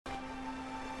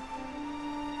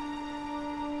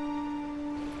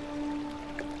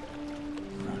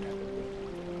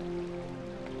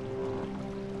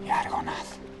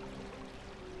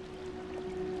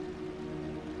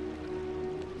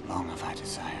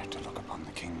desire to look upon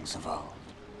the kings of old.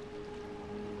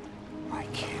 My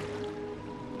kin.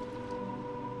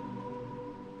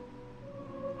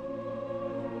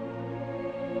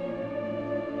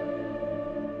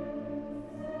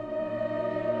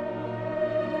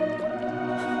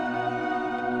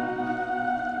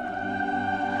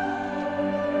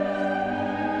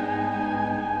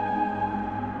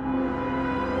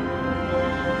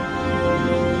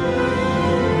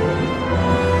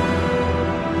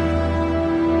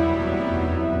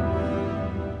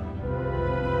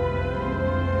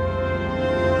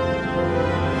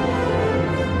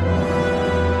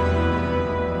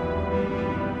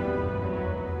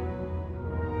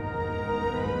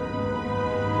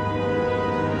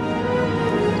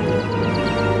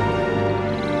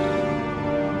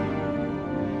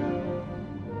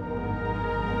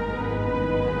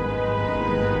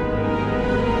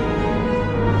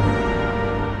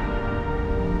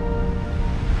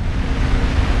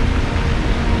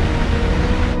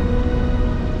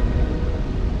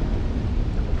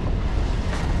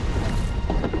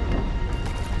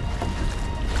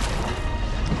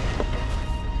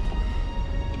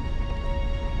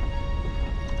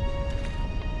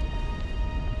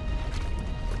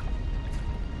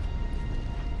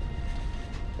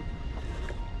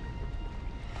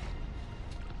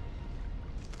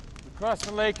 Cross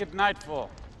the lake at nightfall.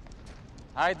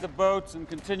 Hide the boats and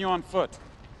continue on foot.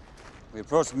 We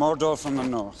approach Mordor from the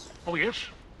north. Oh, yes?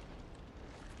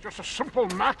 Just a simple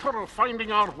matter of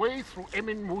finding our way through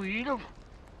Amon Hen.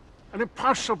 An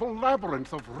impassable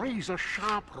labyrinth of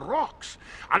razor-sharp rocks.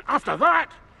 And after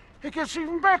that, it gets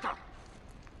even better.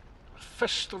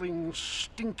 Festering,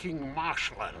 stinking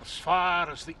marshland as far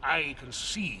as the eye can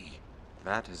see.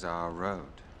 That is our road.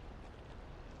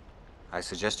 I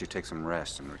suggest you take some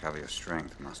rest and recover your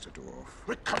strength, Master Dwarf.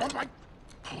 Recover my...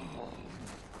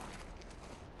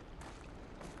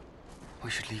 We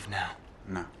should leave now.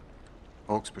 No.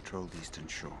 Orcs patrol the eastern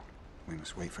shore. We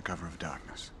must wait for cover of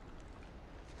darkness.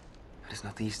 It is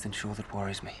not the eastern shore that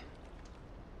worries me.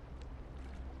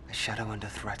 A shadow under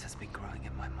threat has been growing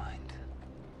in my mind.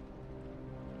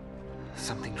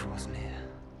 Something draws near.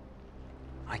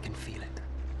 I can feel it.